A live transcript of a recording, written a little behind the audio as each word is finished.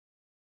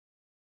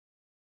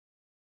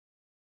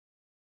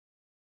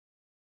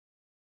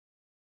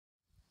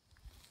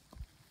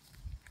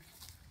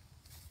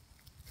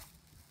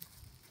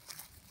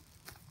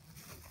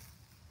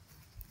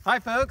Hi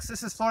folks,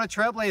 this is Florida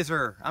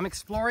Trailblazer. I'm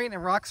exploring in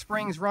Rock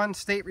Springs Run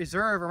State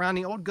Reserve around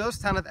the old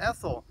ghost town of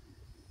Ethel.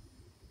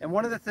 And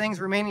one of the things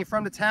remaining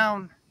from the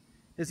town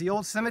is the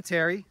old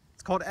cemetery.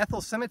 It's called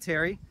Ethel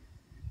Cemetery.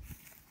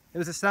 It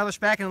was established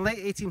back in the late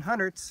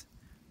 1800s.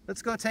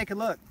 Let's go take a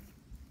look.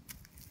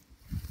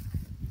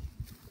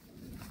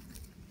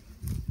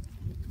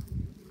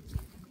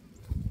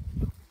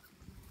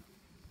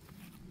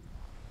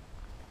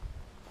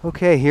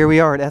 Okay, here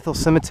we are at Ethel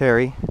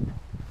Cemetery.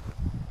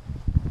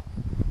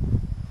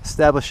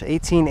 Established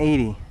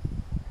 1880.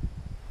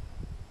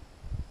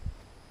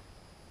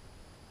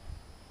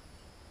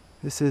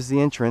 This is the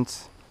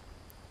entrance.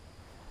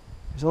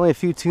 There's only a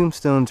few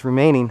tombstones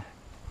remaining.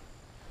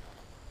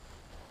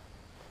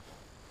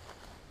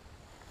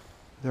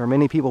 There are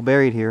many people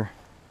buried here.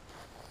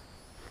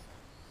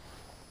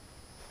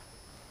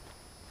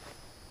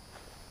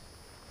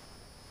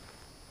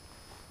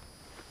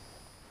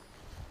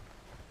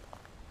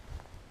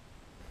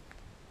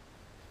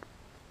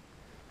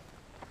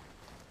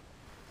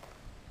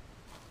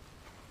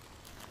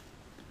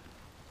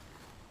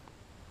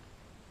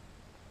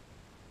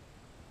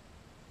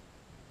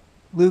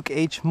 Luke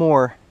H.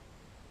 Moore,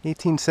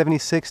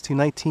 1876 to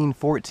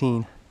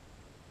 1914.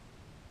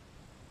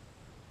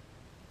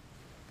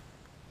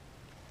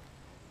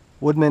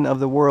 Woodman of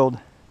the World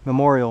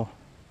Memorial.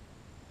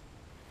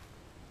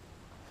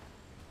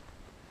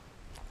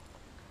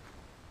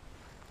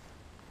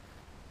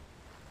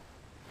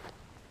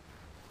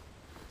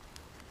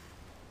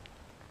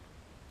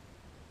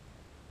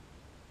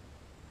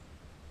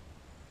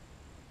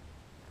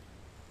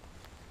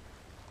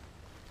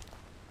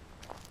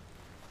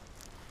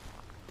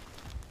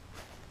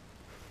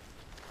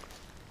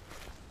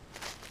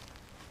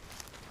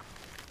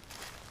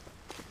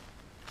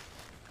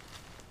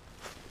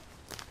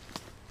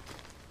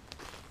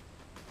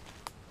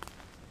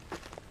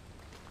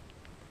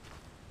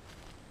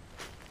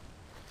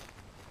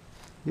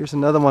 Here's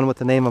another one with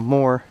the name of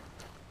Moore.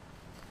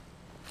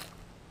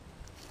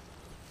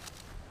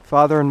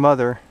 Father and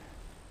Mother,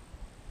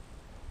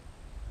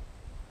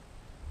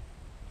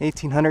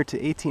 1800 to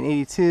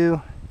 1882,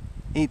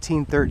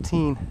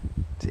 1813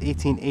 to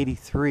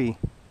 1883.